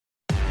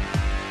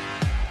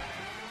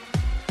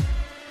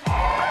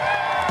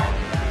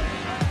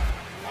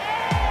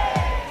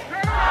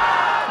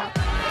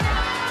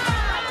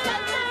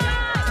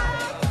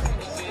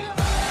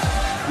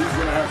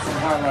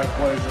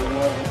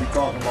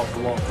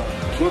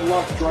Good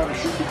luck trying to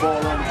shoot the ball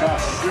around the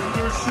basket.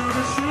 Shooter,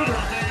 shooter, shooter.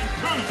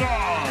 Moves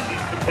on.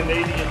 The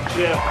Canadian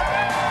chip.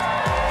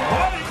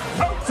 Mike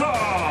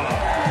Tipoff.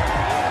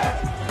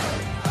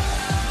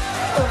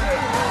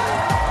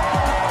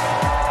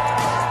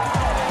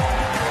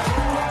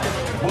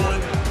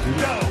 One,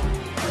 go.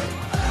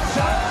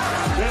 Shot.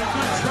 There's a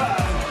good try.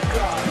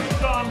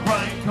 Keep on,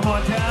 Brian. Come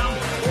on down.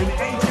 And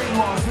AJ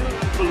Lawson,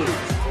 blue.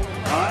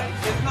 All right?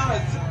 It's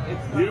not.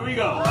 Here we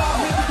go.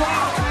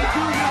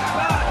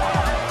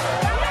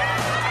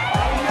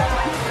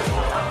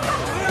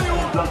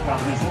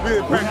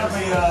 We have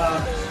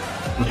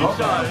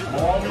a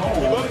ball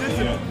goal.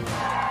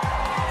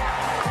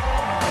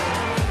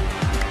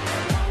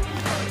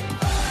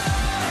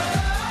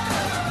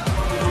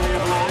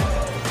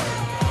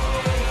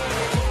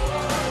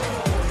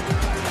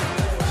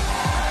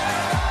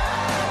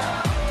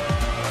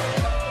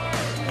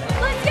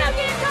 Let's go,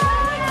 Gamecock!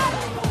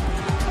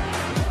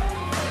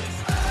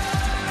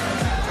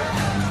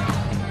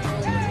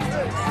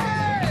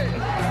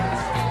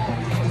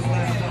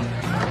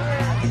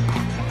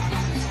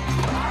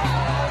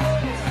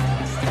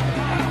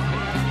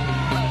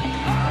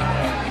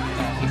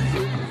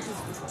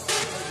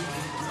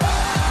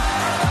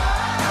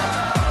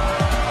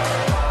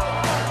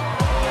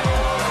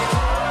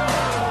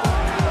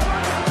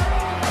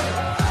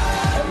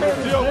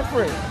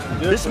 Different.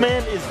 This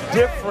man is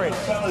different.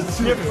 It's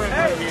different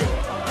right here.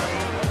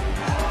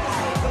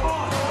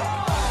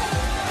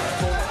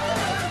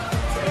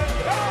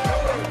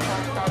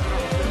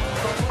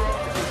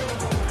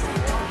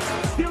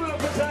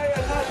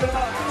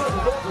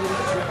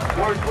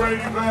 What a great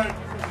event.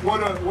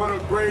 What a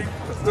great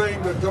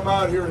thing to come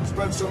out here and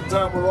spend some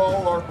time with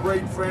all our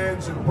great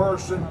fans in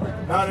person,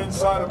 not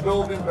inside a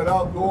building, but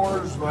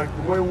outdoors, like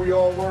the way we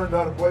all learned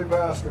how to play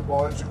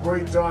basketball. It's a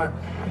great time.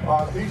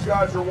 These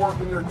guys are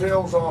working their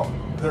tails off.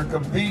 They're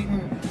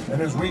competing,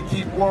 and as we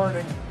keep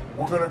learning,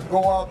 we're going to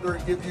go out there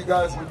and give you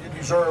guys what you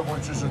deserve,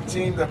 which is a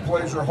team that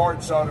plays their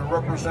hearts out and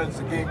represents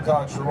the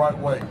Gamecocks the right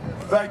way.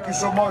 Thank you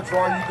so much for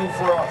all you do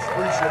for us.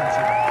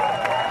 Appreciate you.